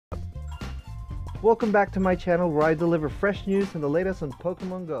Welcome back to my channel where I deliver fresh news and the latest on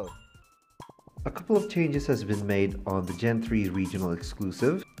Pokemon Go. A couple of changes has been made on the Gen 3 regional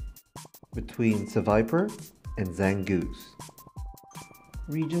exclusive between Seviper and Zangoose.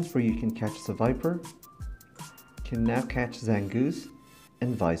 Regions where you can catch Seviper can now catch Zangoose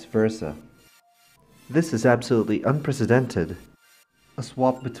and vice versa. This is absolutely unprecedented. A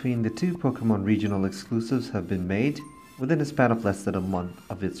swap between the two Pokemon regional exclusives have been made within a span of less than a month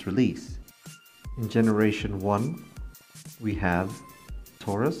of its release. In Generation 1, we have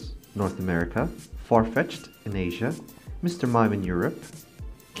Tauros, North America, Farfetch'd in Asia, Mr. Mime in Europe,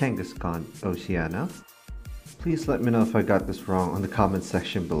 Kangaskhan, Oceania. Please let me know if I got this wrong on the comment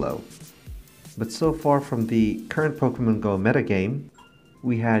section below. But so far from the current Pokemon Go metagame,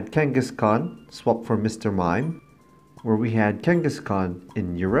 we had Kangaskhan swapped for Mr. Mime, where we had Kangaskhan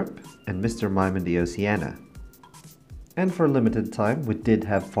in Europe and Mr. Mime in the Oceania. And for a limited time, we did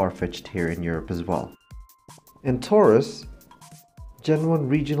have Farfetch'd here in Europe as well. And Tauros, Gen 1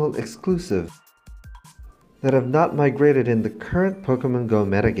 regional exclusive, that have not migrated in the current Pokemon Go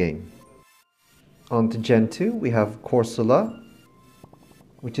metagame. On to Gen 2, we have Corsola,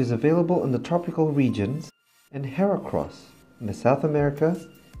 which is available in the tropical regions, and Heracross in the South America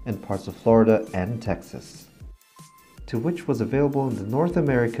and parts of Florida and Texas, to which was available in the North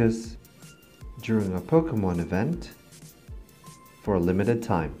Americas during a Pokemon event for a limited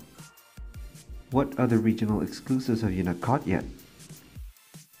time. What other regional exclusives have you not caught yet?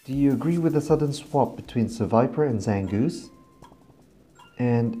 Do you agree with the sudden swap between Seviper and Zangoose?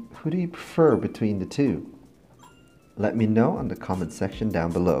 And who do you prefer between the two? Let me know in the comment section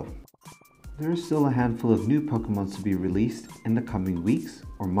down below. There is still a handful of new Pokemon to be released in the coming weeks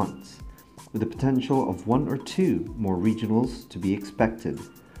or months, with the potential of 1 or 2 more regionals to be expected.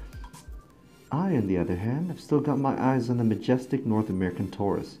 I, on the other hand, have still got my eyes on the majestic North American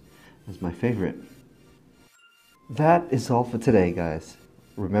Tauros as my favorite. That is all for today, guys.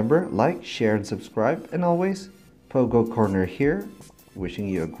 Remember, like, share, and subscribe, and always, Pogo Corner here, wishing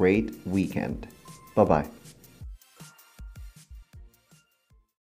you a great weekend. Bye-bye.